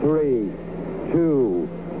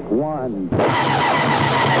one.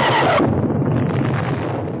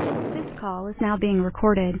 This call is now being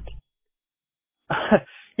recorded.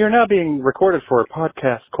 You're now being recorded for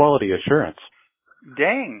podcast quality assurance.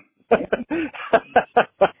 Dang. That's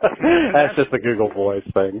just the Google Voice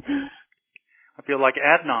thing. I feel like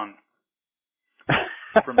Adnan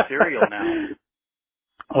from Serial now.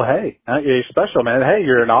 Well, hey, you're special, man. Hey,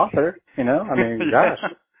 you're an author, you know? I mean, gosh.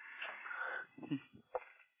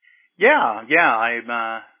 Yeah,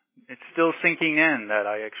 I'm, it's still sinking in that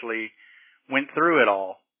I actually went through it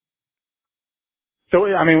all. So,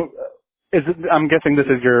 I mean, I'm guessing this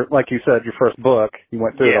is your, like you said, your first book. You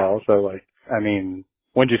went through it all. So, like, I mean,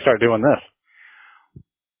 when did you start doing this?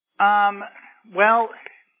 Well,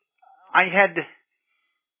 I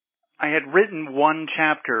had written one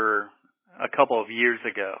chapter a couple of years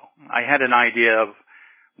ago. I had an idea of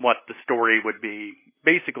what the story would be,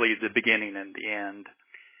 basically the beginning and the end.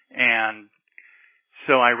 And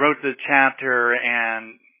so I wrote the chapter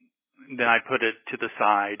and then I put it to the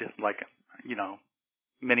side, like, you know,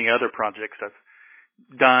 many other projects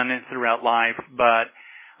I've done throughout life. But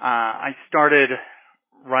I started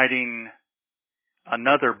writing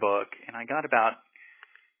another book, and I got about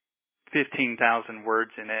 15,000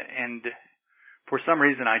 words in it. And for some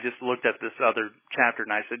reason, I just looked at this other chapter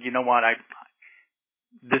and I said, you know what,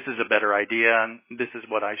 this is a better idea. This is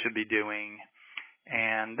what I should be doing.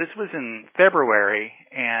 And this was in February,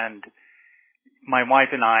 and my wife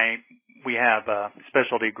and I, we have a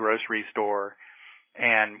specialty grocery store,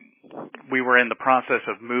 and we were in the process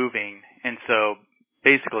of moving. And so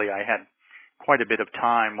basically I had quite a bit of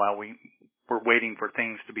time while we were waiting for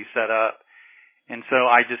things to be set up. And so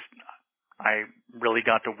I really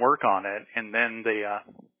got to work on it. And then the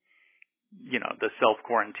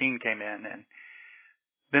self-quarantine came in, and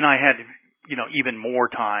then I had, even more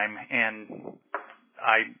time, and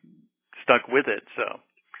I stuck with it. So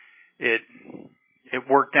it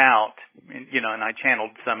worked out, and I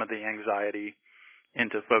channeled some of the anxiety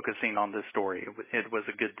into focusing on this story. It was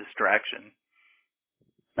a good distraction.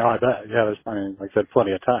 Oh, I bet. Yeah, there's, like I said,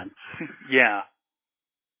 plenty of time. Yeah.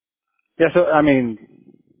 Yeah, so, I mean,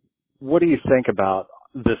 what do you think about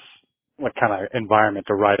this, like, kind of environment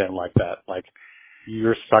to write in like that? Like,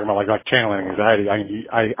 you're talking about, like channeling anxiety.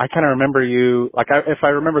 I kind of remember you, like, if I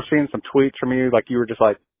remember seeing some tweets from you, like, you were just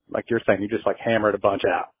like you're saying, you just, like, hammered a bunch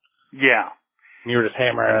out. Yeah. And you were just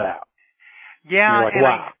hammering it out. Yeah. And you're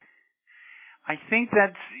like, wow. I think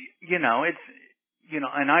that's, and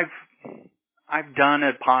I've done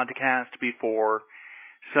a podcast before.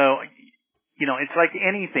 So, it's like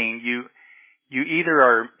anything. You either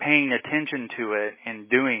are paying attention to it and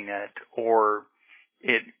doing it, or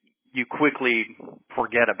you quickly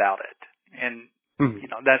forget about it. And,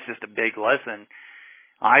 that's just a big lesson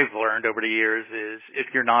I've learned over the years is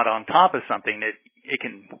if you're not on top of something, it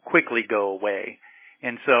can quickly go away.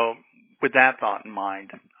 And so with that thought in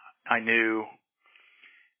mind, I knew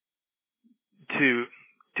to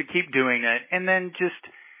keep doing it. And then just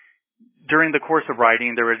during the course of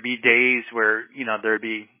writing, there would be days where, there'd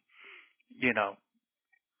be,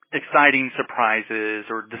 exciting surprises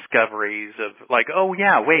or discoveries of like, oh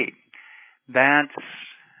yeah, wait, that's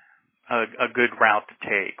a good route to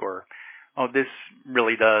take, or, oh, this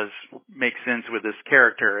really does make sense with this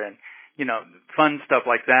character, and, fun stuff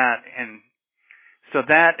like that. And so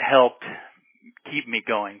that helped keep me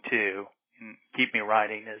going too, and keep me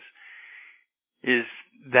writing is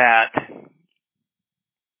that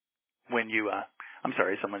when you, I'm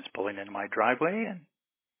sorry, someone's pulling into my driveway and,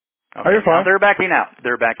 okay, you're fine. They're backing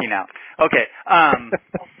out. Okay.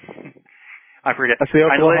 I forget. That's the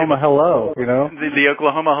Oklahoma hello, The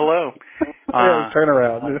Oklahoma hello. Turn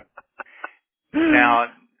around. Now,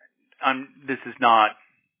 this is not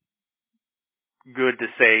good to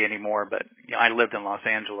say anymore, but I lived in Los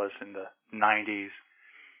Angeles in the 90s,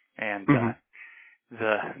 and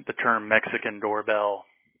the term Mexican doorbell,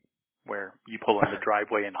 where you pull in the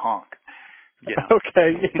driveway and honk.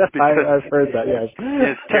 Okay, I've heard that. Yes,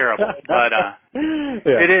 it's terrible, but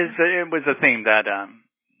it was a thing that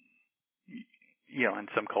in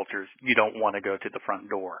some cultures you don't want to go to the front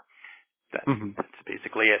door. That's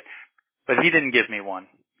basically it. But he didn't give me one.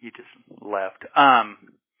 He just left.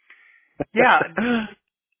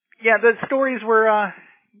 The stories were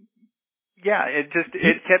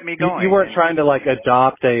it kept me going. You weren't trying to like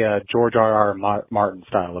adopt a George R.R. Martin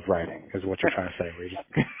style of writing, is what you're trying to say, where you just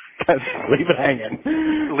leave it hanging.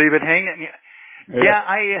 Leave it hanging. Yeah,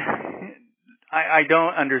 I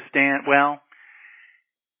don't understand. Well,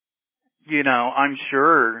 I'm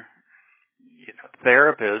sure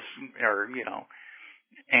therapists or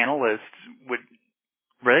analysts would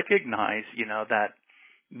recognize that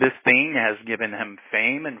this thing has given him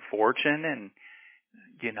fame and fortune, and,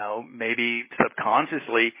 maybe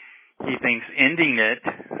subconsciously he thinks ending it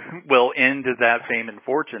will end that fame and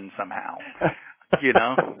fortune somehow,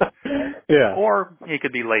 Yeah. Or he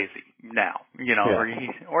could be lazy now, Yeah.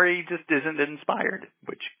 or he just isn't inspired,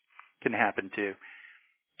 which can happen too.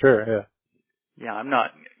 Sure, yeah. Yeah, I'm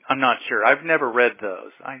not sure. I've never read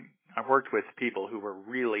those. I worked with people who were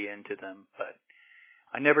really into them, but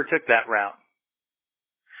I never took that route.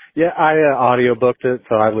 Yeah, I audiobooked it,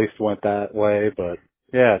 so I at least went that way, but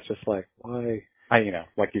yeah, it's just like, why?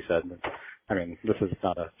 Like you said, I mean, this is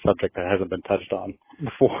not a subject that hasn't been touched on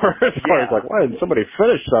before. As far as like, why didn't somebody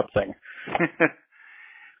finish something?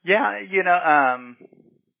 Yeah,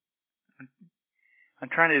 I'm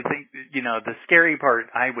trying to think, the scary part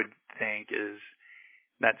I would think is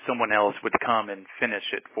that someone else would come and finish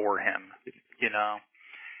it for him,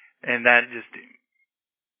 and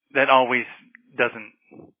that always doesn't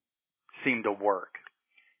seem to work.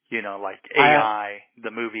 Like AI,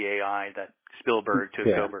 the movie AI that Spielberg took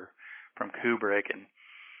over from Kubrick, and,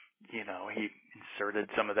 he inserted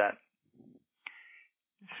some of that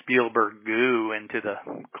Spielberg goo into the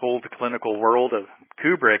cold clinical world of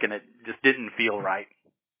Kubrick, and it just didn't feel right.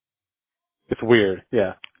 It's weird,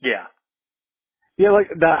 yeah. Yeah. Yeah, like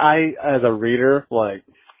that. As a reader, like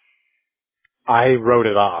I wrote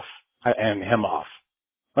it off and him off.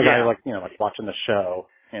 Like I like watching the show,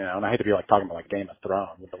 and I hate to be like talking about like Game of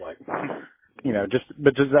Thrones, but like just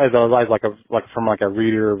as from a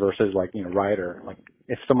reader versus like writer, like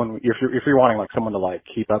if you're wanting like someone to like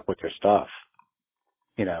keep up with your stuff,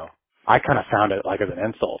 I kind of found it like as an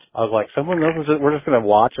insult. I was like, we're just gonna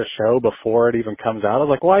watch a show before it even comes out. I was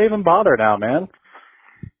like, why even bother now, man?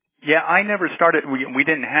 Yeah, I never started. We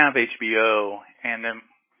didn't have HBO, and then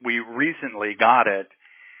we recently got it.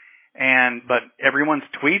 But everyone's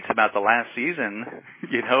tweets about the last season,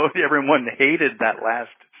 everyone hated that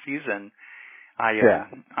last season. I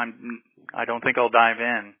don't think I'll dive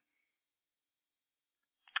in.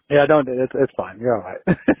 Yeah, it's fine. You're all right.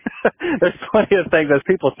 There's plenty of things, as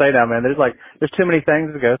people say now, man. There's too many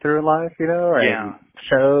things to go through in life, and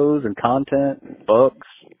shows and content, and books.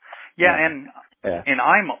 Yeah, and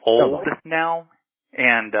I'm old now,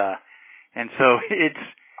 and so it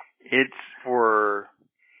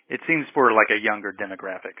seems for like a younger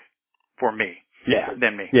demographic for me. Yeah.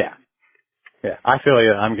 Than me. Yeah. Yeah. I feel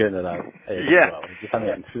you. I'm getting to that age as well.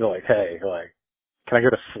 I feel like, hey, like, can I go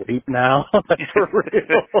to sleep now? For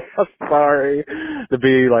real. I'm sorry to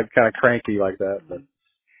be like kind of cranky like that. But.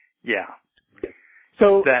 Yeah.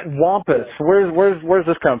 So Wampus, where's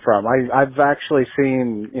this come from? I've actually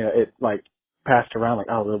seen it like passed around like,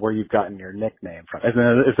 oh, where you've gotten your nickname from. Is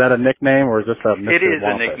that a nickname or is this a Mr. It is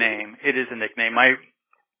Wampus? a nickname. It is a nickname.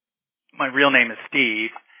 My real name is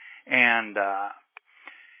Steve, and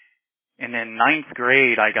in ninth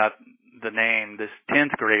grade I got the name. This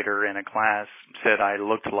 10th grader in a class said I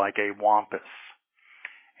looked like a wampus,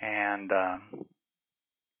 and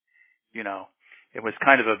it was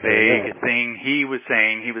kind of a vague thing. He was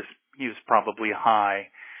saying he was probably high,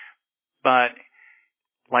 but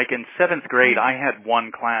like in 7th grade I had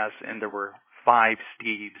one class and there were 5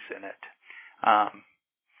 Steves in it.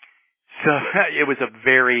 So it was a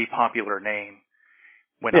very popular name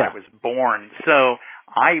when I was born. So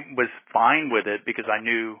I was fine with it because I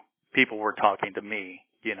knew people were talking to me,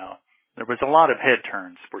 There was a lot of head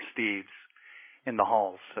turns for Steves in the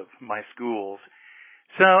halls of my schools.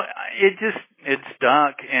 So it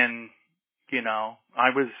stuck, and,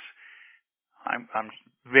 I'm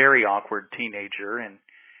very awkward teenager, and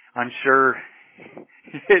I'm sure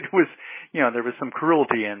it was, there was some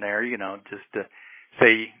cruelty in there, just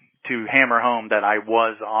to hammer home that I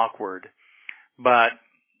was awkward. But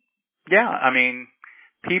yeah, I mean,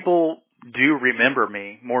 people do remember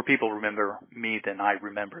me. More people remember me than I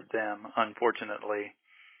remember them, unfortunately,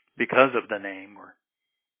 because of the name.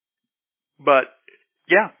 But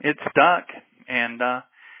yeah, it stuck. And,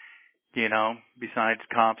 besides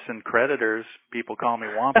cops and creditors, people call me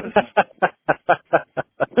Wampus.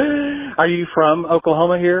 Are you from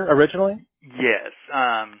Oklahoma here originally? Yes.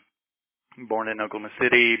 Born in Oklahoma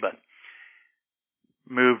City, but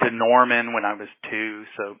moved to Norman when I was 2.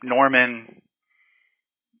 So Norman,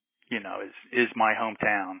 is my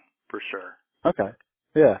hometown for sure. Okay.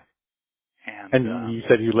 Yeah. And you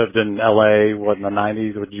said you lived in LA, in the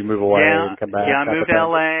 90s? Would you move away and come back? Yeah, I moved to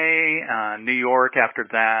LA, New York after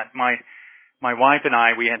that. My wife and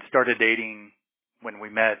I, we had started dating when we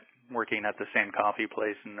met, working at the same coffee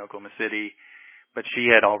place in Oklahoma City. But she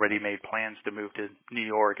had already made plans to move to New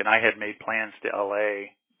York, and I had made plans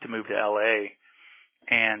to move to LA.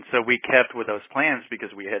 And so we kept with those plans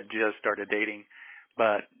because we had just started dating.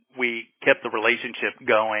 but we kept the relationship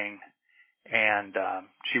going, and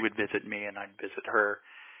she would visit me and I'd visit her.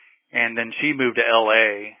 And then she moved to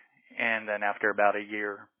LA, and then after about a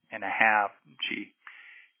year and a half, she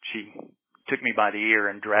took me by the ear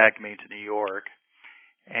and dragged me to New York,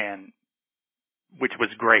 and which was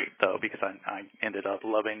great though, because I ended up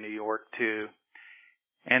loving New York too.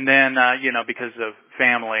 And then, because of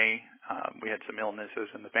family, we had some illnesses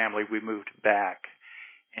in the family, we moved back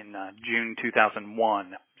in June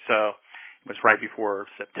 2001. So it was right before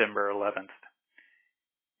September 11th.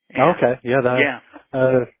 And, okay. Yeah.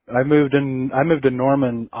 I moved to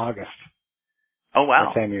Norman August. Oh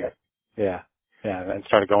wow. The same year. Yeah. Yeah. And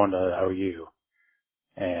started going to OU.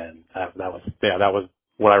 And that was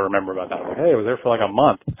what I remember about that. I was like, hey, I was there for like a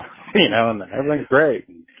month, and then everything's great.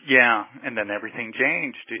 Yeah. And then everything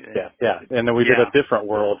changed. Yeah. And then we did a different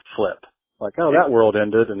world flip. Like, oh, that world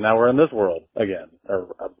ended and now we're in this world again.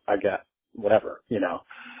 Or I get whatever, Yeah.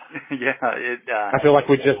 I feel like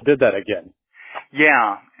we just did that again.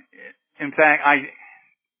 Yeah. In fact,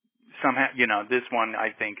 this one I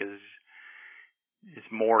think is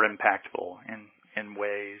more impactful in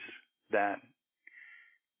ways that,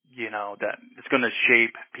 that it's going to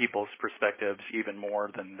shape people's perspectives even more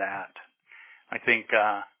than that. I think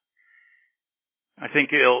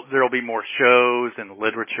there'll be more shows and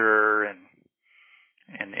literature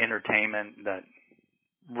and entertainment that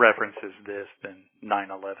references this than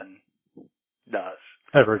 9/11 does.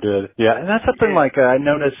 Ever did. Yeah. And that's something like I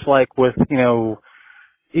noticed like with,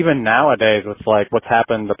 even nowadays with like what's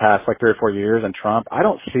happened the past like 3 or 4 years in Trump, I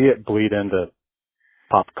don't see it bleed into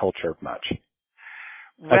pop culture much.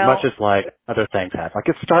 As much as like other things have. Like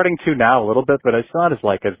it's starting to now a little bit, but it's not as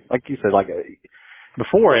like you said, like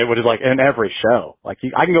before it was like in every show. Like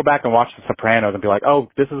I can go back and watch The Sopranos and be like,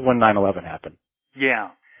 oh, this is when 9/11 happened. Yeah.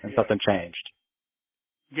 And something changed.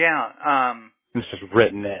 Yeah. It's just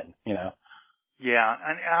written in, Yeah.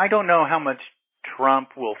 And I don't know how much Trump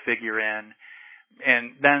will figure in.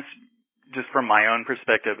 And that's just from my own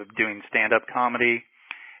perspective of doing stand-up comedy,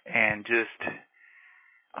 and just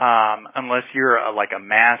unless you're like a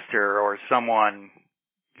master or someone,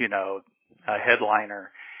 a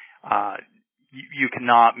headliner, you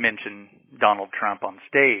cannot mention Donald Trump on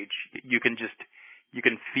stage. You can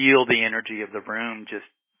feel the energy of the room just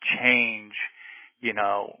change,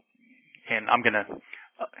 and I'm going to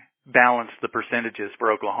balance the percentages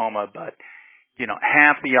for Oklahoma, but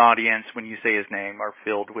half the audience when you say his name are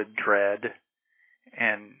filled with dread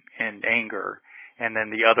and anger, and then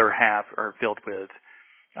the other half are filled with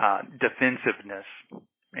defensiveness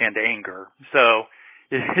and anger. So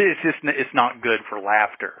it's not good for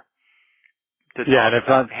laughter. Yeah, and it's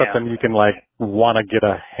not something you can like want to get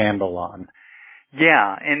a handle on.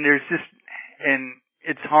 Yeah, and and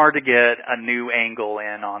it's hard to get a new angle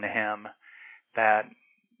in on him that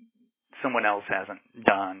someone else hasn't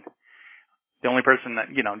done. The only person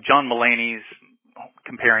that, John Mulaney's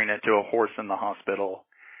comparing it to a horse in the hospital.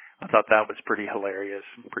 I thought that was pretty hilarious,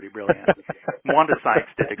 pretty brilliant. Wanda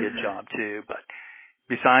Sykes did a good job too, but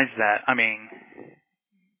besides that, I mean,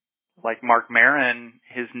 like Mark Maron,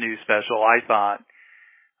 his new special, I thought,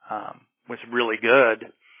 was really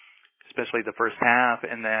good, especially the first half,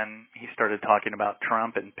 and then he started talking about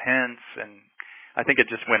Trump and Pence, and I think it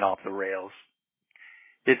just went off the rails.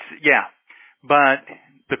 But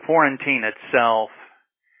the quarantine itself,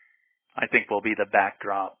 I think, will be the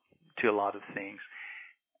backdrop to a lot of things.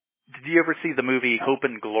 Did you ever see the movie Hope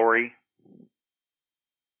and Glory?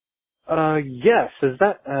 Yes. Is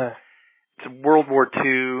that, it's World War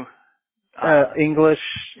II. English,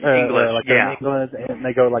 like yeah. in England, and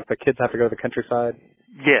they go, like, the kids have to go to the countryside?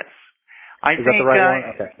 Yes. Is that the right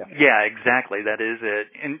one? Okay. Yeah, exactly. That is it.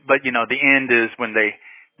 But, the end is when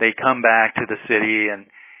they come back to the city and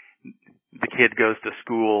the kid goes to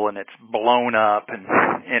school and it's blown up and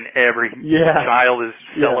every child is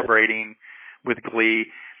celebrating with glee.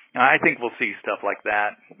 And I think we'll see stuff like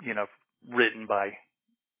that, written by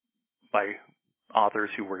authors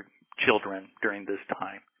who were children during this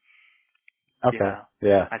time. Okay.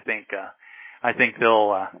 Yeah. I think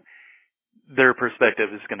they'll their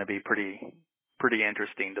perspective is going to be pretty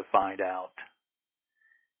interesting to find out.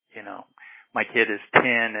 My kid is 10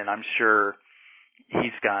 and I'm sure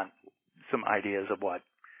he's got some ideas of what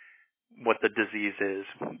the disease is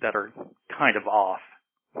that are kind of off,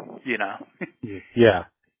 Yeah.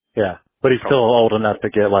 Yeah. But he's still old enough to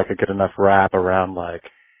get like a good enough wrap around like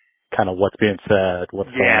kind of what's being said,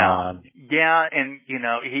 what's going on. Yeah, and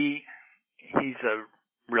he's a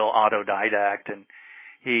real autodidact, and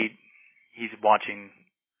he's watching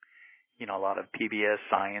a lot of PBS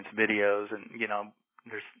science videos, and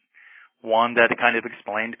there's one that kind of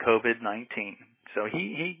explained COVID-19. So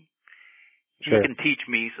he Sure. can teach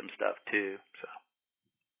me some stuff too. So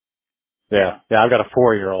Yeah. I've got a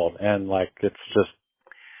 4-year-old, and like it's just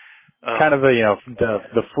kind of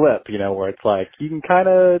the flip, where it's like you can kind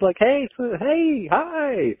of like, hey,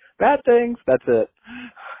 hi, bad things. That's it.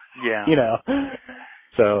 yeah.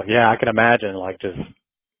 So yeah, I can imagine like just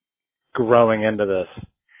growing into this.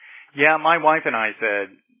 Yeah, my wife and I said,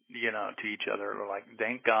 to each other, like,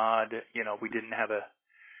 thank God, we didn't have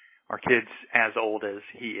our kids as old as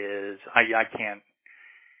he is. I can't,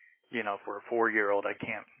 for a 4-year-old,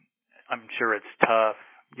 I'm sure it's tough,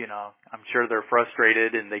 I'm sure they're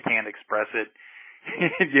frustrated and they can't express it,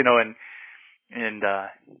 in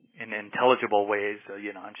intelligible ways. So,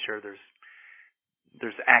 I'm sure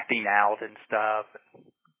there's acting out and stuff,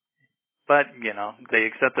 but, they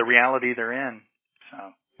accept the reality they're in,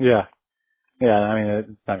 so. Yeah.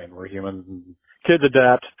 I mean, we're humans. Kids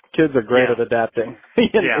adapt. Kids are great at adapting,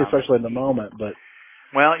 especially in the moment. But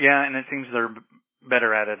and it seems they're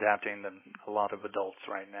better at adapting than a lot of adults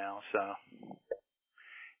right now. So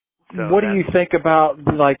what do you think about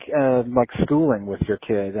like schooling with your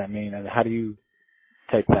kids? I mean, and how do you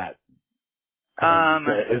take that?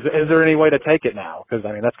 Is there any way to take it now? Because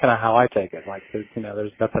I mean, that's kind of how I take it. Like,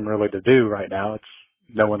 there's nothing really to do right now. It's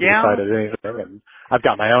no one's decided anything, and I've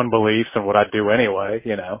got my own beliefs and what I do anyway.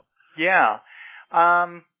 Yeah.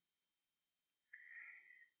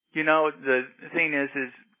 The thing is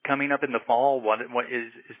coming up in the fall. What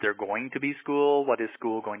is there going to be school? What is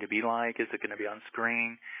school going to be like? Is it going to be on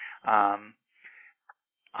screen? I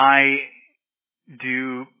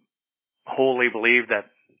do wholly believe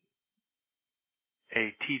that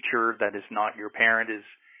a teacher that is not your parent is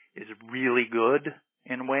really good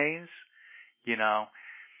in ways.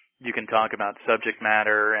 You can talk about subject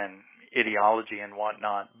matter and ideology and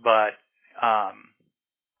whatnot, but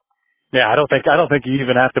yeah, I don't think you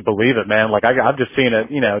even have to believe it, man. Like I've just seen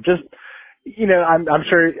it, I'm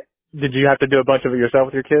sure. Did you have to do a bunch of it yourself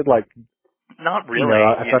with your kid? Like, not really.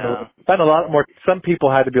 I found a lot more. Some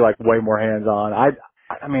people had to be like way more hands on. I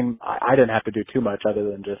mean, I didn't have to do too much other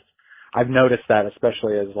than just. I've noticed that,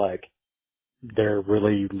 especially as like they're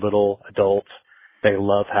really little adults, they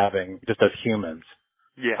love having just as humans.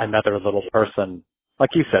 Yeah. Another little person,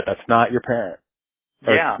 like you said, that's not your parent.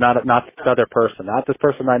 Or yeah. Not this other person, not this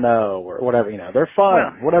person I know, or whatever. They're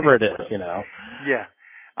fun, whatever it is. Yeah.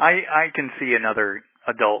 I can see another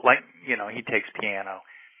adult, like he takes piano,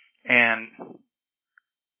 and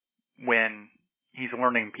when he's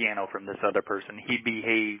learning piano from this other person, he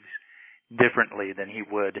behaves differently than he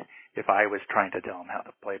would if I was trying to tell him how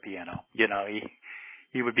to play piano.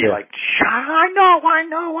 He would be like, I know,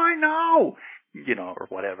 or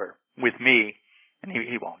whatever with me, and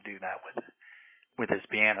he won't do that with his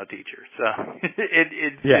piano teacher. So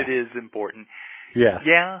it is important. Yeah.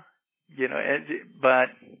 Yeah.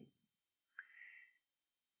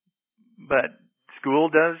 But school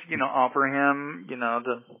does, offer him,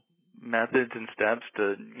 the methods and steps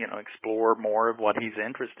to, explore more of what he's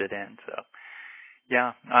interested in. So,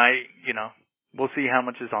 yeah, we'll see how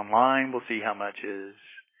much is online. We'll see how much is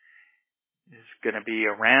going to be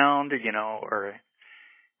around, or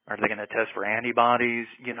are they going to test for antibodies?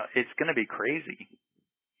 It's going to be crazy.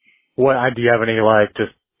 What, do you have any, like,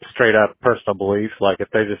 just straight up personal beliefs? Like, if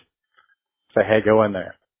they just say, hey, go in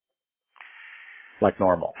there. Like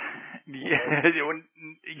normal.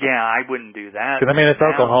 Yeah, I wouldn't do that. Because, I mean, it's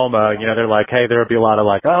Oklahoma, they're like, hey, there would be a lot of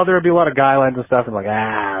guidelines and stuff, and like,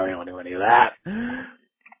 we don't do any of that.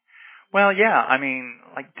 Well, yeah, I mean,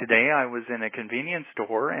 like today I was in a convenience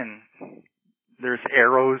store, and there's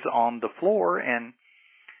arrows on the floor, and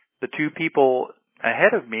the two people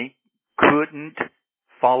ahead of me couldn't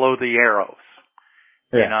follow the arrows.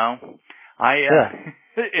 Yeah.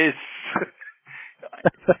 It's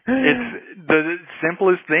the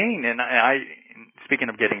simplest thing, and speaking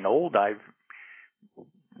of getting old, I've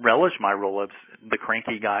relished my role as the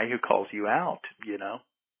cranky guy who calls you out,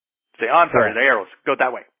 Say, I'm sorry, the arrows, go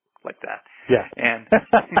that way, like that. Yeah. And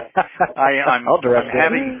I'm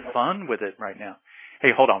having fun with it right now.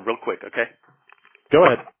 Hey, hold on real quick, okay? Go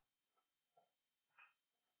ahead.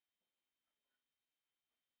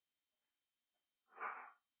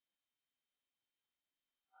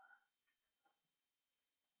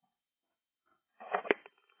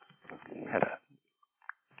 Had to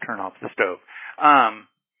turn off the stove.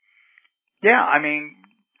 Yeah, I mean,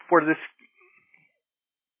 for this,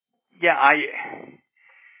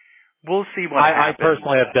 we'll see what happens. I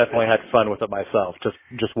personally have definitely had fun with it myself,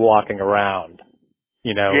 just walking around,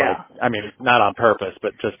 like, I mean, not on purpose,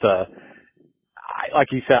 but just,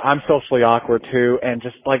 like you said, I'm socially awkward too, and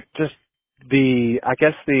just the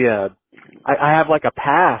I have like a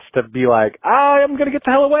pass to be like, I'm going to get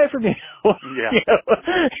the hell away from you. Yeah.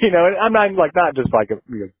 you know, and I'm not just like,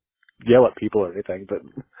 yell at people or anything, but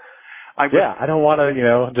I don't want to,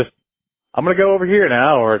 just, I'm going to go over here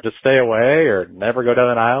now or just stay away or never go down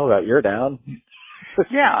an aisle that you're down.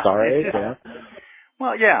 Yeah. Sorry. Just,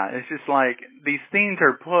 well, yeah, it's just like these things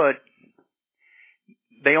are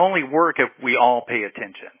they only work if we all pay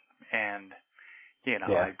attention. And,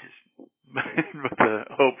 I just, the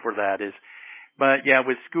hope for that is, but yeah,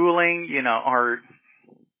 with schooling, our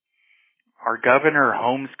governor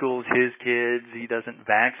homeschools his kids. He doesn't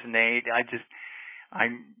vaccinate.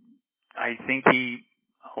 I think he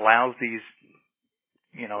allows these,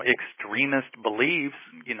 extremist beliefs,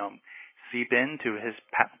 seep into his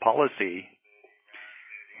policy.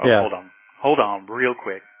 Oh, yeah. Hold on real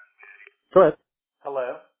quick. Go ahead.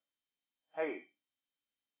 Hello? Hey.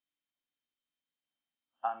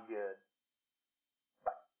 I'm good.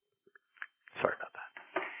 Bye. Sorry about that.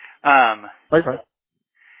 Okay.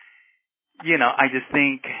 I just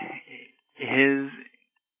think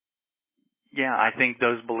I think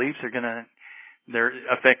those beliefs they're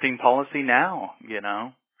affecting policy now,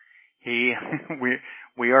 we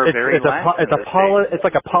are very lax in this state. It's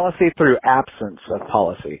like a policy through absence of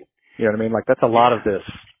policy. You know what I mean? Like that's a lot of this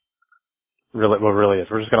really what really is.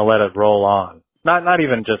 We're just going to let it roll on. Not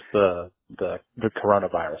even just the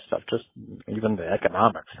coronavirus stuff, just even the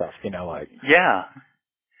economic stuff, Yeah.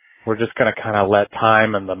 We're just going to kind of let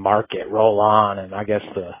time and the market roll on, and I guess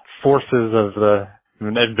the forces of the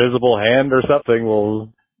invisible hand or something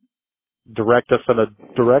will direct us in a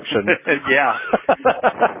direction. Yeah.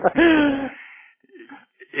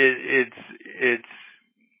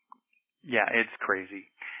 It's crazy.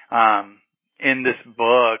 In this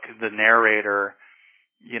book, the narrator,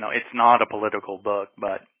 it's not a political book,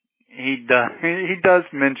 but he does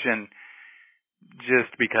mention,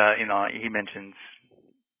 just because, he mentions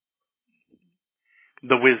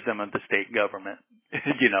the wisdom of the state government,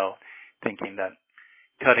 thinking that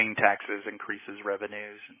cutting taxes increases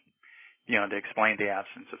revenues, and, to explain the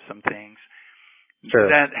absence of some things. Sure.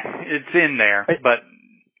 That it's in there, but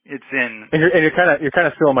it's in. And you're kind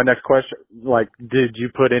of stealing my next question. Like, did you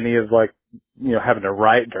put any of having to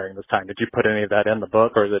write during this time? Did you put any of that in the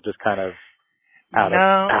book, or is it just kind of out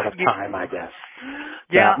of time? I guess.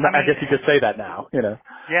 Yeah, I guess you could say that now. Yeah,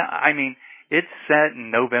 it's set in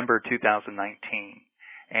November 2019,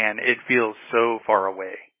 and it feels so far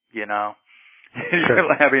away.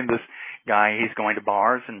 Sure. Having this guy, he's going to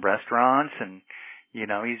bars and restaurants, and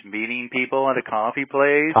he's meeting people at a coffee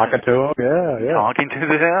place, talking to them, yeah, talking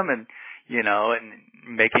to them, and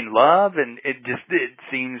and making love, and it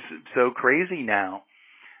seems so crazy now.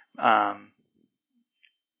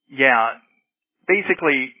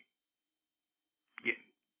 Basically,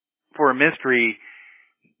 for a mystery,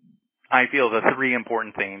 I feel the three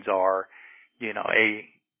important things are,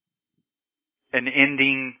 an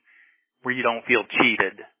ending where you don't feel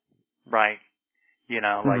cheated, right?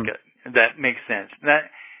 Mm-hmm. That makes sense.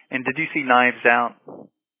 And did you see Knives Out?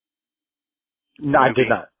 No, I did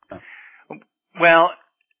not. No. Well,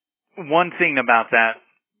 one thing about that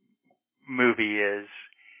movie is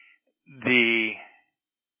the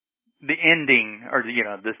ending, or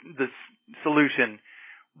the solution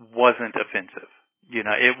wasn't offensive.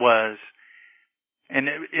 It was, and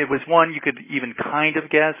it was one you could even kind of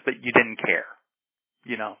guess, but you didn't care.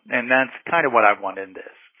 And that's kind of what I want in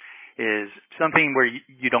this, is something where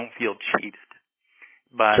you don't feel cheated.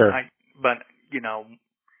 But sure.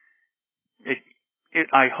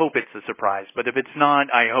 I hope it's a surprise. But if it's not,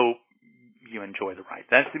 I hope you enjoy the ride.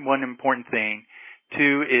 That's the one important thing.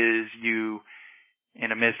 Two is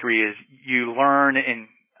in a mystery, is you learn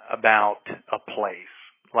about a place.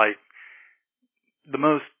 Like the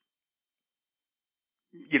most,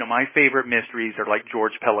 my favorite mysteries are like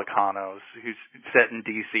George Pelecanos, who's set in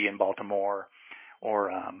D.C. and Baltimore,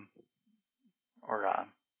 or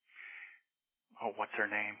what's her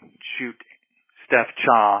name? Shoot, Steph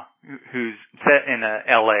Cha, who's set in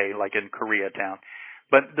L.A., like in Koreatown.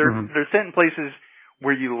 But they're set in places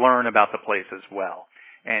where you learn about the place as well,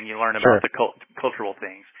 and you learn about the cultural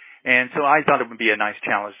things. And so I thought it would be a nice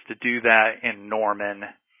challenge to do that in Norman.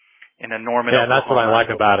 Yeah, Oklahoma. That's what I like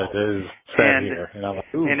about it, is set here.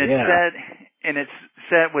 And it's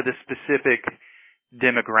set with a specific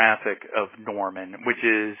demographic of Norman, which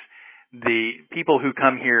is the people who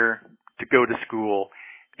come here to go to school,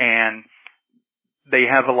 and they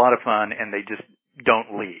have a lot of fun, and they just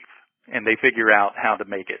don't leave, and they figure out how to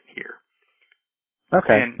make it here.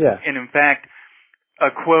 Okay. And in fact, a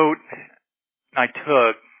quote I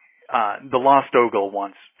took, the Lost Ogle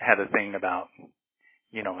once had a thing about,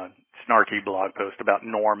 a snarky blog post about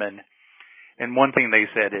Norman, And one thing they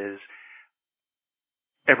said is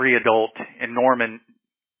every adult in Norman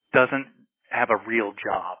doesn't have a real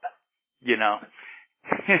job, you know.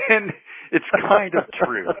 And it's kind of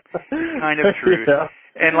true. Kind of true. Yeah.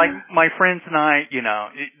 And like my friends and I, you know,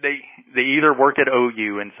 they either work at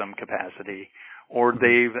OU in some capacity or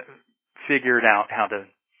they've figured out how to,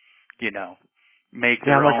 you know, make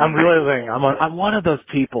their own. I'm realizing I'm one of those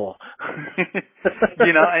people.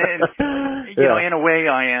 You know, and you know, in a way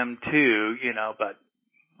I am too, you know, but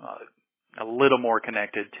a little more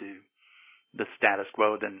connected to the status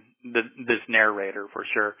quo than this narrator for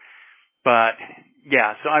sure. But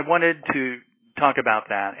yeah, so I wanted to talk about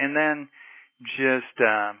that, and then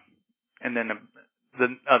and then the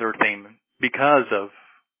other theme, because of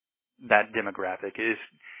that demographic, is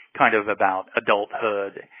kind of about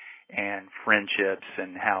adulthood and friendships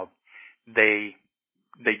and how they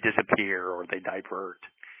disappear or they divert.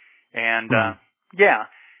 And yeah,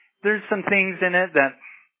 there's some things in it that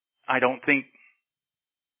I don't think,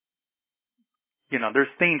 you know, there's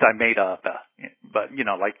things I made up, but you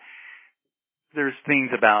know, like there's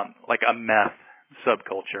things about like a meth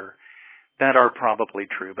subculture that are probably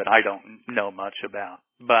true, but I don't know much about.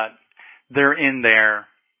 But they're in there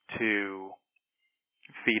to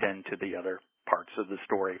feed into the other parts of the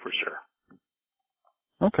story for sure.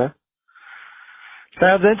 Okay.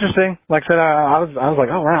 Sounds interesting. Like I said, I was like,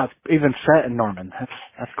 oh wow, it's even set in Norman.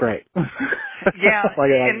 That's great. Yeah, like,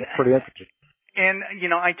 that's pretty interesting. And you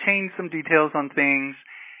know, I changed some details on things,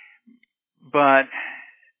 but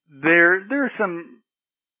there's some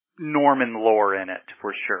Norman lore in it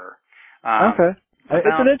for sure. Okay. It's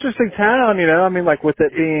an interesting town, you know. I mean, like with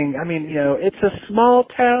it being, I mean, you know, it's a small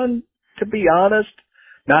town, to be honest.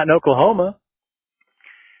 Not in Oklahoma.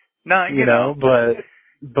 No, you know, but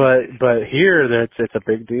here it's a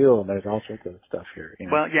big deal, and there's all sorts of stuff here. You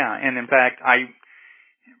know? Well, yeah, and in fact,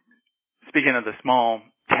 speaking of the small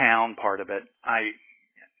town part of it,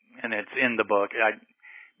 and it's in the book, I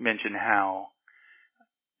mentioned how,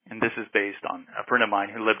 and this is based on a friend of mine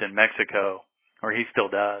who lived in Mexico, or he still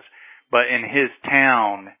does, but in his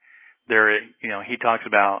town, there, you know, he talks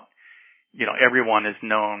about, you know, everyone is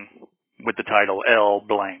known with the title El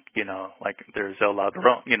Blanc, you know, like there's El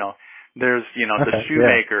Ladrón, you know, there's, you know, the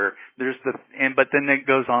shoemaker, there's but then it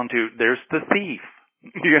goes on to, there's the thief,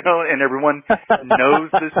 you know, and everyone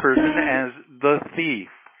knows this person as the thief.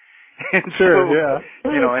 And sure, so, yeah.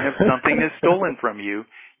 You know, and if something is stolen from you,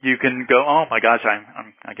 you can go, oh my gosh,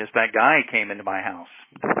 I guess that guy came into my house,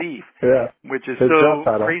 the thief, which is so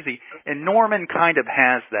crazy. And Norman kind of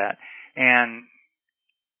has that, and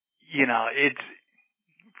you know, it's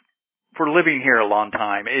for living here a long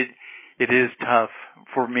time. It is tough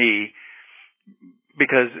for me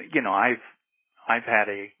because you know I've had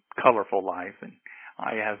a colorful life and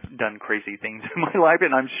I have done crazy things in my life,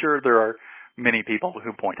 and I'm sure there are many people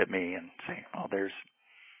who point at me and say, "Oh, there's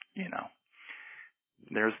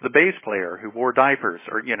the bass player who wore diapers,"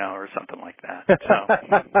 or you know, or something like that. So,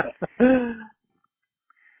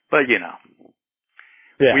 but you know,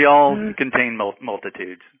 we all contain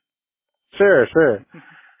multitudes. Sure.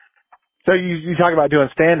 So you talk about doing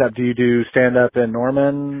stand-up. Do you do stand-up in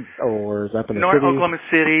Norman or is that in the city? Oklahoma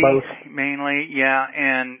City, both? Mainly, yeah,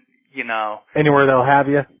 and you know, anywhere they'll have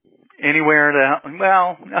you. Anywhere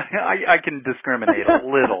well, I can discriminate a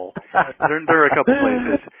little. There are a couple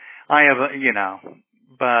places I have, you know,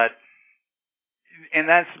 but and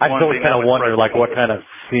that's one I thing. I kind of wonder, like, what kind of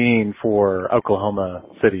scene for Oklahoma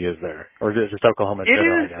City is there, or is it just Oklahoma in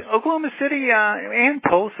general? It is Oklahoma City and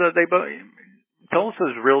Tulsa.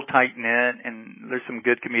 Tulsa's real tight knit, and there's some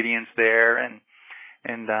good comedians there, and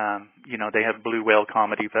you know, they have Blue Whale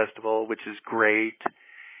Comedy Festival, which is great,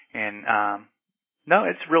 and no,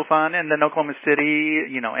 it's real fun. And then Oklahoma City,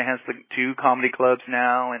 you know, it has the 2 comedy clubs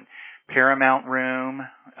now, and Paramount Room,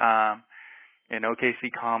 and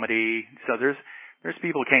OKC Comedy. So there's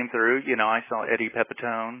people came through. You know, I saw Eddie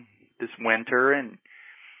Pepitone this winter, and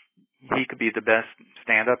he could be the best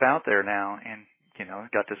stand-up out there now, and you know,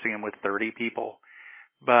 got to see him with 30 people.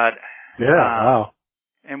 But wow.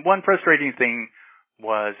 And one frustrating thing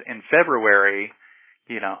was in February,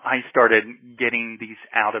 you know, I started getting these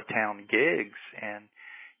out-of-town gigs, and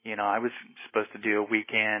you know, I was supposed to do a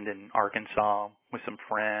weekend in Arkansas with some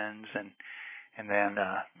friends, and then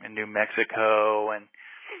in New Mexico, and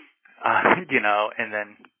you know, and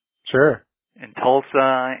then in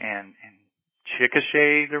Tulsa and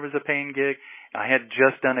Chickasha there was a paying gig. I had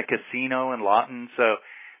just done a casino in Lawton, so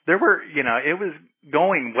there were, you know, it was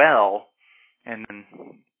going well, and then,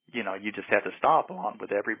 you know, you just had to stop along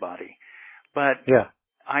with everybody. But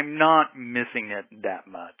I'm not missing it that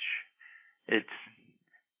much.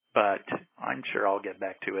 But I'm sure I'll get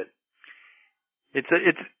back to it.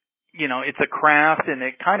 it's a craft, and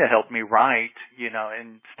it kind of helped me write.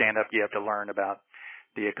 In stand up, you have to learn about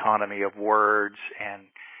the economy of words and,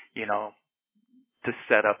 to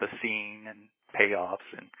set up a scene and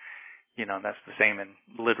payoffs, and, that's the same in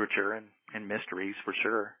literature and mysteries for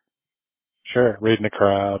sure. Sure. Reading the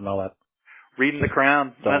crowd and all that. Reading the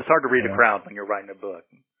crowd. So, it's hard to read a crowd when you're writing a book.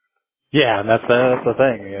 Yeah, and that's the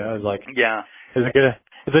thing, It's like, yeah,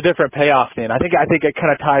 it's a different payoff thing. I think it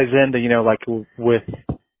kind of ties into, like with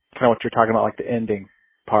kind of what you're talking about, like the ending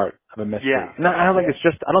part of a mystery. Yeah. No, I don't think it's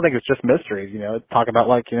just mysteries, talk about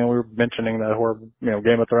like, we were mentioning the horror,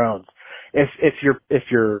 Game of Thrones. If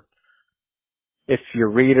your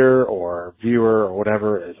reader or viewer or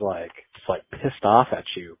whatever is like, just like pissed off at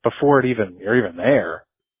you before you're even there.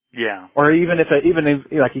 Yeah. Or even if like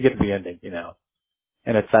you get to the ending,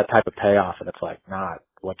 and it's that type of payoff and it's like not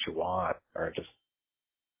what you want, or just,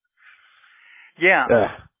 yeah.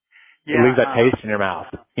 It leaves that taste in your mouth,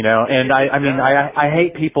 and I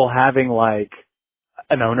hate people having like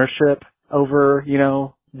an ownership over,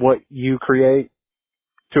 what you create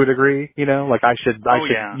to a degree, like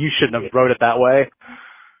you shouldn't have wrote it that way.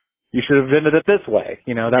 You should have ended it this way,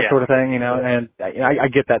 that sort of thing, and I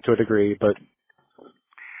get that to a degree, but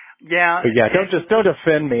yeah. But yeah, don't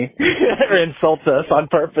offend me or insult us on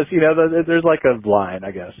purpose, there's like a line,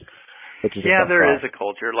 I guess. There is a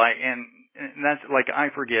culture, like, and that's like, I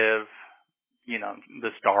forgive,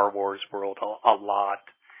 the Star Wars world a lot,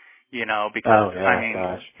 because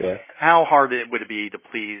how hard it would be to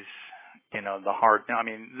please,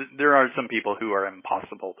 there are some people who are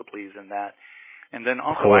impossible to please in that. And then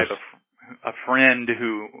also I have a friend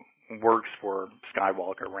who works for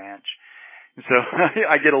Skywalker Ranch. So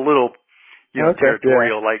I get a little,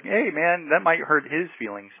 territorial, like, hey man, that might hurt his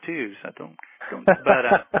feelings too. So don't. But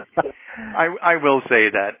I will say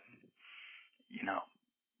that,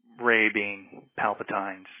 Rey being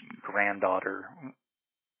Palpatine's granddaughter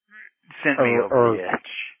sent me over the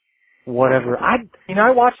edge. Whatever. I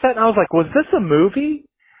watched that and I was like, was this a movie?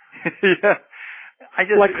 Yeah. I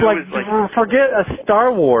just forget a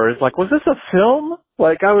Star Wars. Like, was this a film?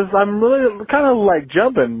 Like, I'm really kind of like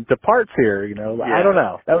jumping to parts here, I don't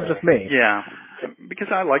know. That was just me. Yeah.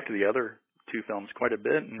 Because I liked the other two films quite a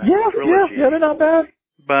bit. In that trilogy. Yeah, they're not bad.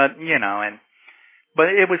 But, but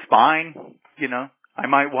it was fine, I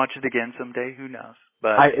might watch it again someday, who knows.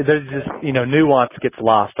 But there's just, nuance gets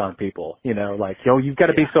lost on people, like, you've got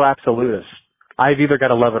to be so absolutist. I've either got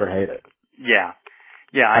to love it or hate it. Yeah.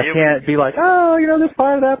 Yeah. I can't be like, this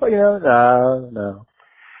part of that, but, no.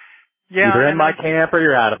 Yeah. Either in my camp or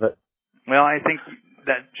you're out of it. Well, I think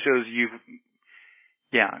that shows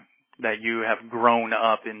that you have grown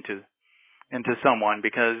up into someone,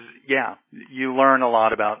 because, you learn a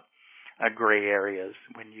lot about gray areas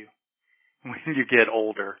when you get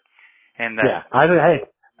older. And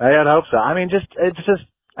I'd hope so. Not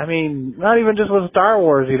even just with Star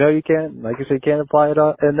Wars, you can't, like you say, you can't apply it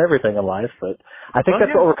in everything in life, but I think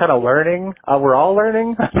that's what we're kind of learning. We're all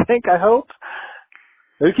learning, I hope.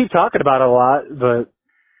 We keep talking about it a lot, but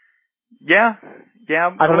yeah.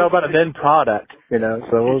 I don't know about an end product, so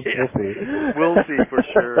we'll see. We'll see for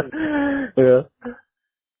sure. Yeah.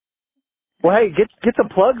 Well, hey, get some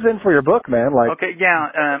plugs in for your book, man. Like, okay,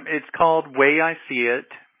 it's called Way I See It,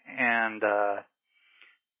 and I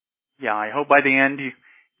hope by the end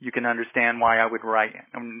you can understand why I would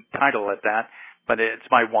title it that. But it's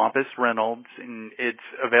by Wampus Reynolds, and it's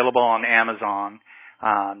available on Amazon.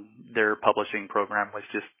 Their publishing program was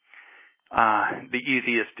just the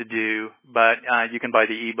easiest to do, but you can buy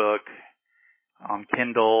the ebook on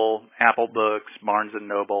Kindle, Apple Books, Barnes &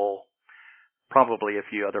 Noble, probably a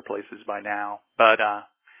few other places by now. But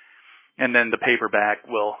and then the paperback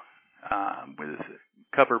was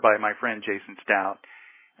covered by my friend Jason Stout,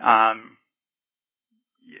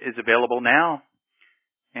 is available now.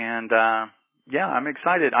 And I'm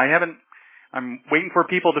excited. I'm waiting for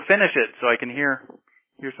people to finish it so I can hear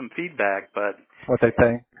some feedback, but what they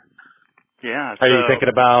think. Yeah. Are you thinking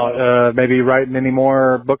about maybe writing any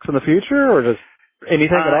more books in the future, or just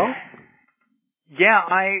anything at all? Yeah,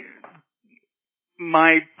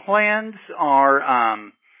 my plans are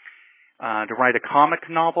to write a comic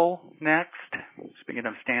novel next. Speaking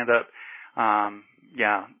of stand-up, I've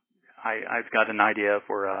got an idea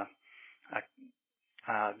for a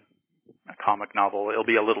comic novel. It'll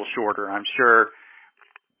be a little shorter, I'm sure.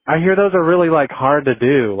 I hear those are really like hard to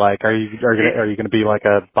do. Like, are you going to be like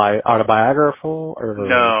a autobiographical or?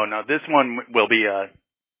 No. This one will be a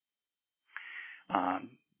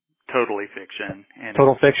totally fiction.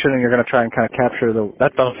 Total fiction, and you're going to try and kind of capture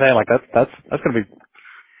that's what I'm saying. Like that's going to be,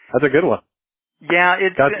 that's a good one. Yeah,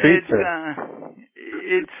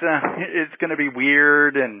 it's going to be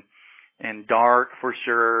weird and dark for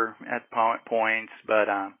sure at points, but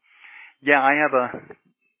I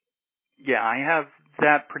have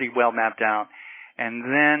that pretty well mapped out. And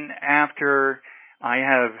then after I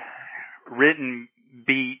have written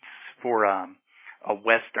beats for a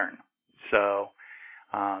Western, so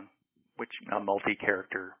which a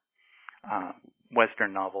multi-character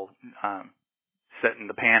Western novel set in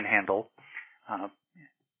the Panhandle,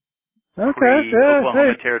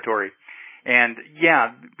 pre-Oklahoma territory. And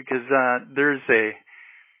because there's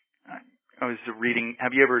I was reading,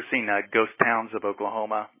 have you ever seen Ghost Towns of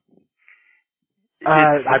Oklahoma?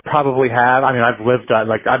 I probably have. I mean, I've lived,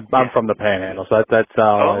 I'm from the Panhandle, so that's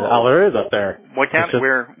all there is up there. What county?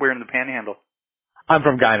 Where in the Panhandle? I'm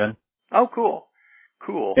from Guyman. Oh, cool.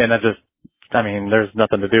 And there's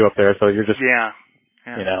nothing to do up there, so you're just,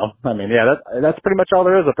 you know, that's pretty much all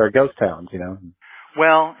there is up there, ghost towns, you know.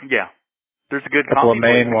 Well, there's a good coffee. Couple of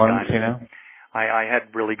main ones, Guyman. you know. I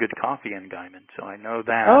had really good coffee in Guyman, so I know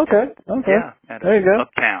that. Oh, okay. Yeah, there you go.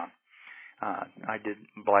 Uptown. I did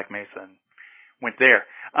Black Mesa and went there.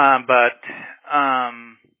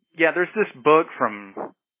 There's this book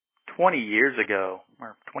from 20 years ago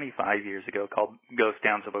or 25 years ago called Ghost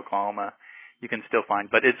Towns of Oklahoma. You can still find,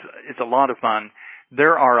 but it's a lot of fun.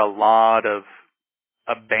 There are a lot of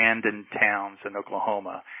abandoned towns in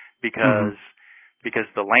Oklahoma because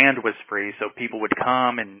the land was free, so people would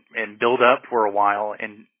come and build up for a while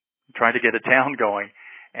and try to get a town going.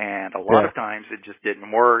 And a lot of times it just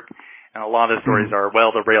didn't work. And a lot of stories are,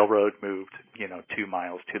 well, the railroad moved, 2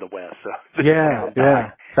 miles to the west. So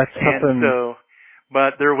that's something. And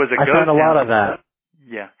but there was a ghost town. I found a lot of that.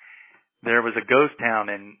 Yeah. There was a ghost town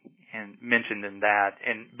and mentioned in that.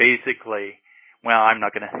 And basically, well, I'm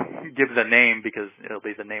not going to give the name because it'll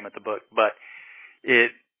be the name of the book, but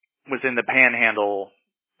it was in the Panhandle,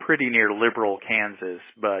 pretty near Liberal, Kansas,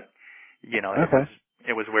 but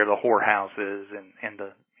it was where the whorehouse is and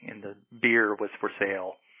the beer was for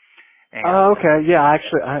sale. And,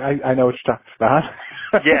 actually, I know what you're talking about.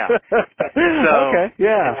 So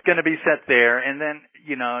it's going to be set there, and then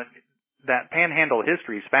that Panhandle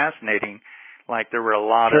history is fascinating. Like there were a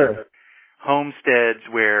lot of homesteads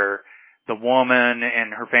where the woman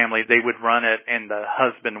and her family, they would run it, and the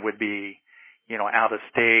husband would be out of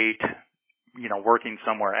state, working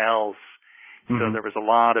somewhere else. So there was a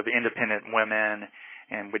lot of independent women,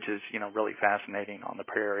 and which is, really fascinating on the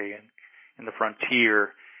prairie and in the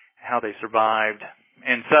frontier, how they survived.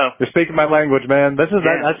 And so you're speaking my language, man. This is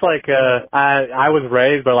that's like I was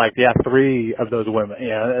raised by 3 of those women,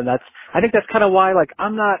 and I think that's kind of why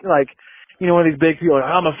I'm not one of these big people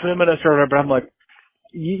I'm a feminist or whatever, but I'm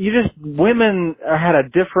you just women had a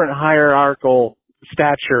different hierarchical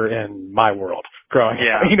stature in my world growing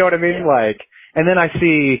up. You know what I mean? And then I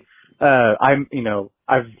see,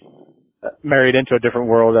 I've married into a different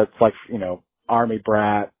world that's army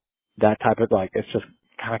brat, that type of it's just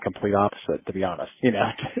kind of complete opposite, to be honest,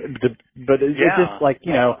 but it's just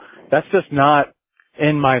that's just not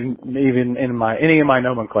in any of my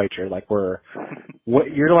nomenclature.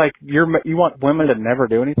 You want women to never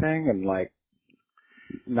do anything and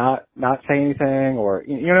not say anything, or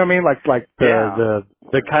you know what I mean,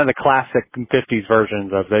 the kind of the classic 50s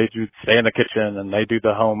versions of they do stay in the kitchen and they do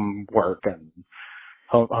the homework and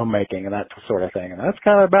homemaking and that sort of thing, and that's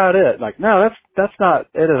kind of about it. No, that's not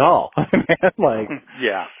it at all. Man,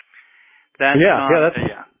 that's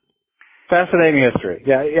fascinating history.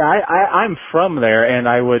 I'm from there, and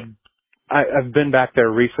I've been back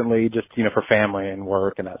there recently, just for family and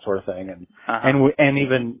work and that sort of thing, and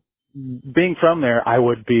even being from there, I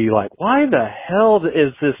would be why the hell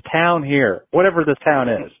is this town here? Whatever this town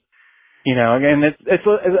is, and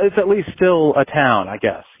it's at least still a town, I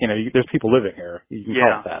guess. There's people living here. You can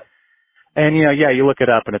call it that. And you look it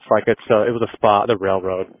up, and it was a spot the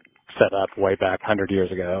railroad set up way back 100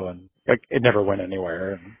 years ago, and it never went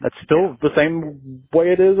anywhere. And that's still the same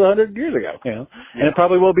way it is 100 years ago. And it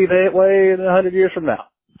probably will be that way in 100 years from now.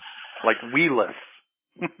 Like Wheeless.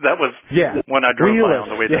 That was when I drove by on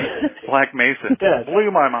the way to Black Mesa. It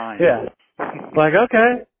blew my mind.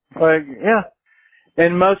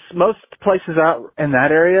 And most places out in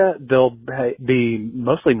that area, they'll be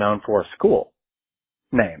mostly known for a school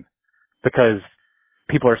name because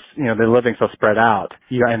people are, they're living so spread out.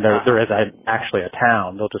 And there is actually a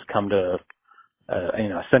town. They'll just come to,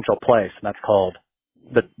 a central place, and that's called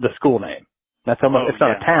the school name. That's almost it's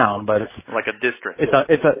not a town, but it's like a district. But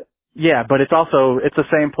it's the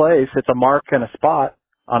same place. It's a mark and a spot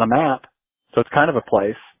on a map. So it's kind of a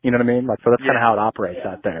place. You know what I mean? So that's kind of how it operates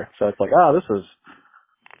out there. So it's this is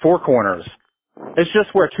Four Corners. It's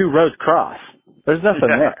just where 2 roads cross. There's nothing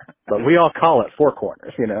there, but we all call it Four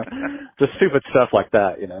Corners, you know, just stupid stuff like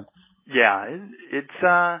that, you know. Yeah, it's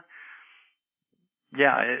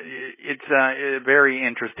a very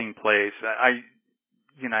interesting place.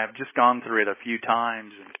 I've just gone through it a few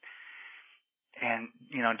times, and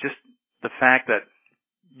just the fact that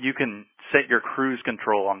you can set your cruise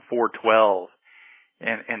control on 412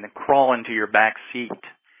 and then crawl into your back seat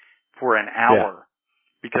for an hour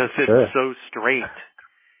because it's so straight.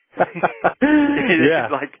 Yeah.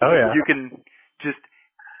 Like you can just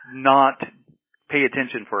not pay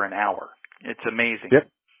attention for an hour. It's amazing. Yep.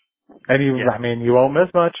 And you won't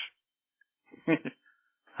miss much.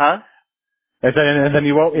 Huh? And then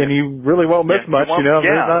you won't, and you really won't miss much, you know.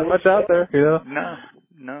 There's not much out there, you know.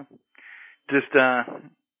 No. Just, I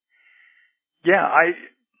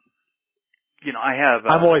have.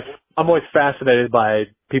 I'm always fascinated by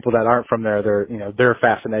people that aren't from there. Their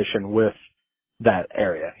fascination with that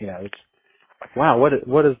area. You know, it's like, wow, what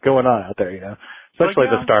is going on out there? You know, especially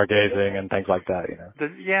the stargazing and things like that. You know.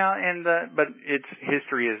 But its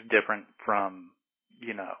history is different from,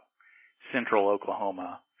 central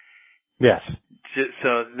Oklahoma. Yes.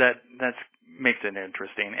 So that's makes it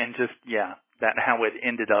interesting, and just that how it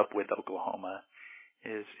ended up with Oklahoma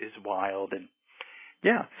is wild, and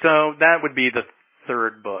so that would be the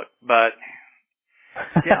third book. But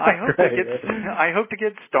I hope to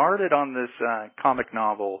get started on this comic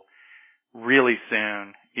novel really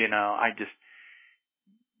soon.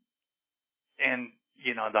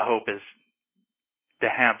 The hope is to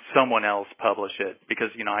have someone else publish it, because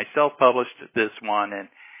I self-published this one, and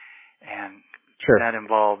sure. That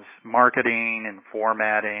involves marketing and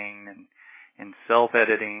formatting and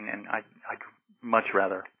self-editing, and I'd much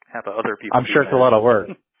rather have other people. I'm sure it's a lot of work.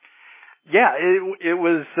 Yeah, it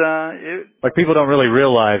was. Like, people don't really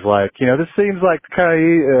realize, this seems like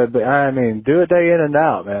kind of. Do it day in and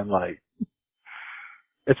out, man. Like,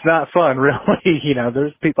 it's not fun, really.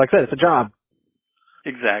 There's people, like I said, it's a job.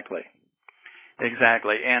 Exactly,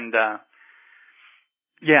 and.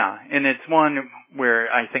 And it's one where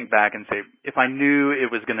I think back and say, if I knew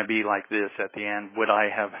it was going to be like this at the end, would I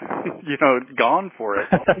have, gone for it?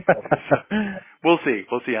 We'll see.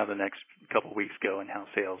 We'll see how the next couple of weeks go and how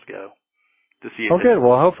sales go. To see. Okay.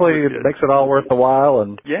 Well, hopefully it makes it all worth the while,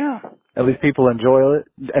 and at least people enjoy it.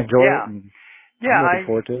 And I'm looking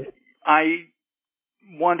forward to it. I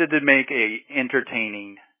wanted to make a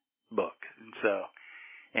entertaining book,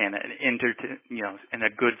 and and a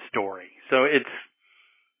good story. So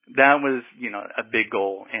that was, a big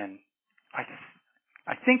goal, and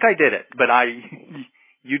I think I did it, but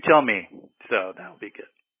you tell me, so that'll be good.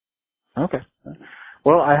 Okay.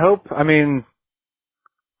 Well, I hope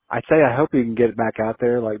you can get back out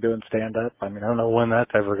there, like doing stand-up. I don't know when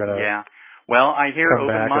that's ever going to. Yeah. Well, I hear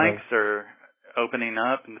open mics are opening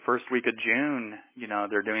up in the first week of June.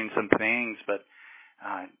 They're doing some things, but,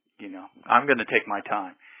 I'm going to take my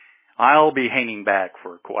time. I'll be hanging back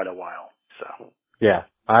for quite a while, so. Yeah.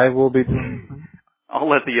 I will be. I'll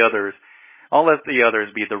let the others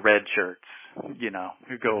be the red shirts,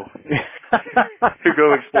 who go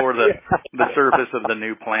explore the surface of the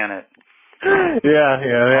new planet. Yeah.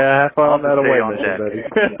 Have fun on that away mission,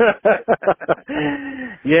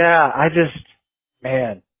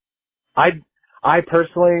 buddy. I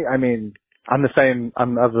personally, I'm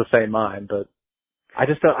of the same mind, but I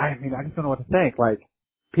just don't know what to think. Like,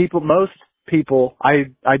 most people,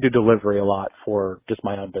 I do delivery a lot for just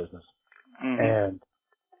my own business. Mm-hmm. And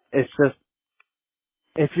it's just,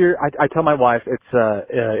 I tell my wife,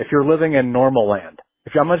 if you're living in normal land,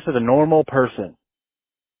 if I'm just a normal person,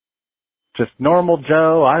 just normal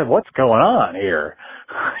Joe, what's going on here?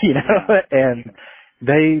 And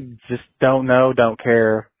they just don't know, don't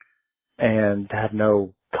care, and have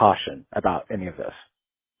no caution about any of this,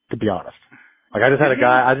 to be honest. Like, I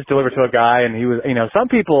just delivered to a guy, and he was, some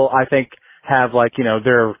people, I think, have,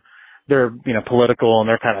 they're political, and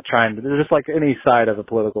they're kind of they're just like any side of a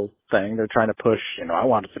political thing. They're trying to push, I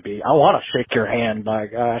want to shake your hand, my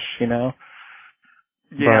gosh,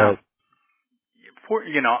 Yeah. But,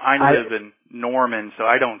 I live in Norman, so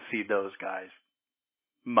I don't see those guys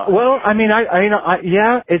much. Well,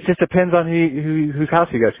 it just depends on whose house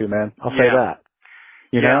you go to, man. I'll say that.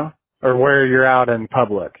 You know? Or where you're out in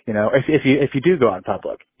public, if you do go out in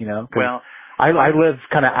public, Well, I live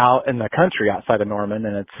kind of out in the country outside of Norman,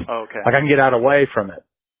 and it's okay. like I can get out away from it.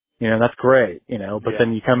 That's great, but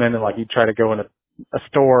then you come in and you try to go in a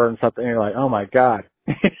store and something, and you're like, oh my God.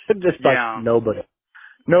 Just nobody.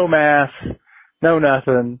 No mask, no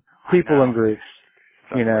nothing, people in groups,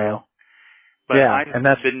 Real. But and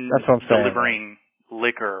that's what I'm saying. Delivering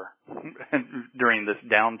liquor during this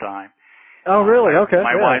downtime. Oh, really? Okay.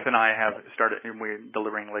 My wife and I have started, we're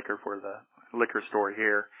delivering liquor for the liquor store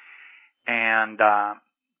here. And,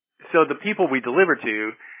 so the people we deliver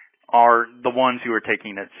to are the ones who are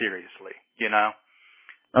taking it seriously, you know?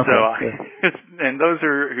 Okay. So, and those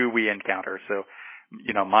are who we encounter. So,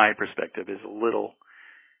 you know, my perspective is a little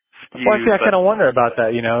skewed. Well, see, I kind of wonder about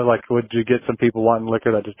that, you know, like, would you get some people wanting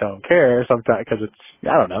liquor that just don't care sometimes because it's,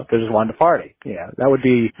 I don't know, they're just wanting to party. Yeah, that would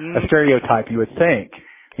be a stereotype you would think,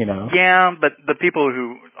 you know. Yeah, but the people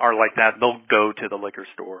who are like that, they'll go to the liquor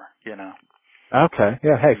store, you know. Okay.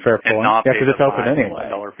 Yeah. Hey, fair point. And not Yeah, pay because it's the open anyway.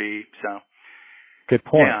 $5 fee. So. Good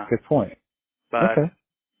point. Yeah. Good point. But okay.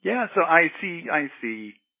 yeah, so I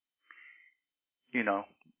see, you know,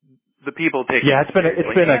 the people taking. Yeah, it's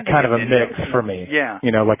been a kind of a mix for me. Yeah.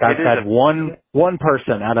 You know, like I've had one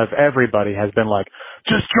person out of everybody has been like,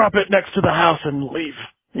 just drop it next to the house and leave.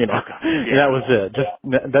 You know, and that was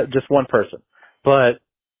it. Just one person. But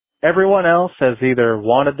everyone else has either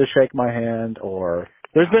wanted to shake my hand or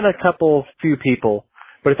there's been a few people,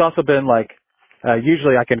 but it's also been like,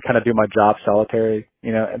 usually I can kind of do my job solitary,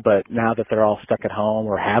 you know, but now that they're all stuck at home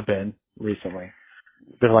or have been recently,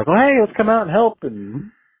 they're like, well, hey, let's come out and help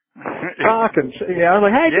and talk. And, you know, I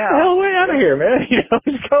was like, hey, get the hell way out of here, man. You know,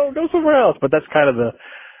 just go somewhere else. But that's kind of the,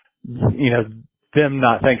 you know, them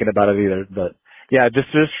not thinking about it either. But yeah,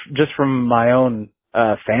 just from my own,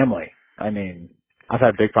 family. I mean, I've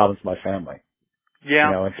had big problems with my family. Yeah.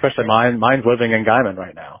 You know, especially mine's living in Guyman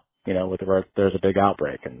right now. You know, there's a big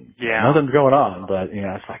outbreak and nothing's going on, but you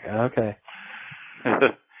know, it's like, okay.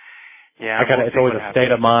 Yeah. It's always a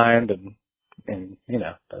state of mind and, you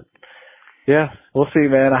know, but yeah, we'll see,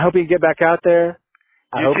 man. I hope you can get back out there.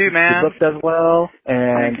 I hope too, man. the book does well.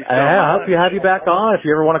 And I hope you have you back on if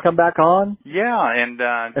you ever want to come back on. Yeah. And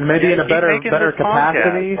maybe in a better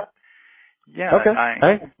capacity. Podcast. Yeah. Okay.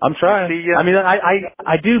 Hey, I'm trying. I mean,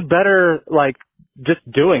 I do better, like, just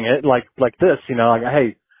doing it like this, you know, like,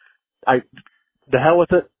 hey, the hell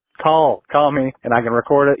with it. Call me and I can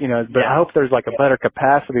record it, you know, but I hope there's like a better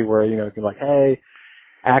capacity where, you know, you can like, hey,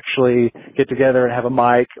 actually get together and have a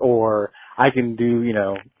mic, or I can do, you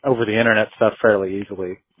know, over the internet stuff fairly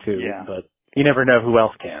easily too. Yeah. But you never know who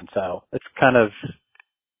else can. So it's kind of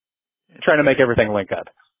trying to make everything link up.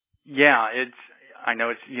 Yeah. I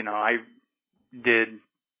know you know, I did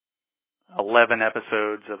 11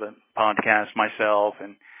 episodes of a podcast myself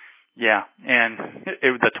and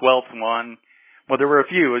the 12th one, well, there were a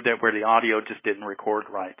few where the audio just didn't record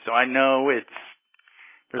right. So I know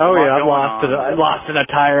there's I lost an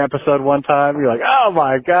entire episode one time. You're like, oh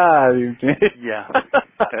my God. Yeah.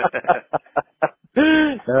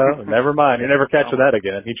 No, never mind. You never catch that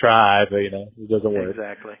again. He tried, but you know, it doesn't work.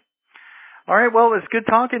 Exactly. All right. Well, it's good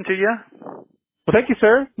talking to you. Well, thank you,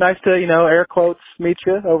 sir. Nice to, you know, air quotes meet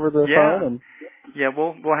you over the phone. And yeah,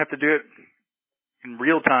 we'll have to do it in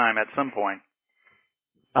real time at some point.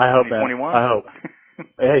 I hope, man. 2021. I hope.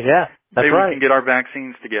 Yeah, that's Maybe right. we can get our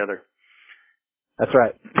vaccines together. That's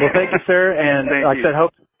right. Well, thank you, sir. And like I said,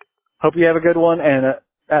 hope you have a good one and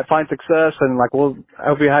find success. And like, I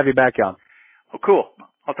hope we have you back on. Oh, cool.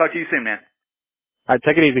 I'll talk to you soon, man. All right,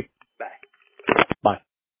 take it easy.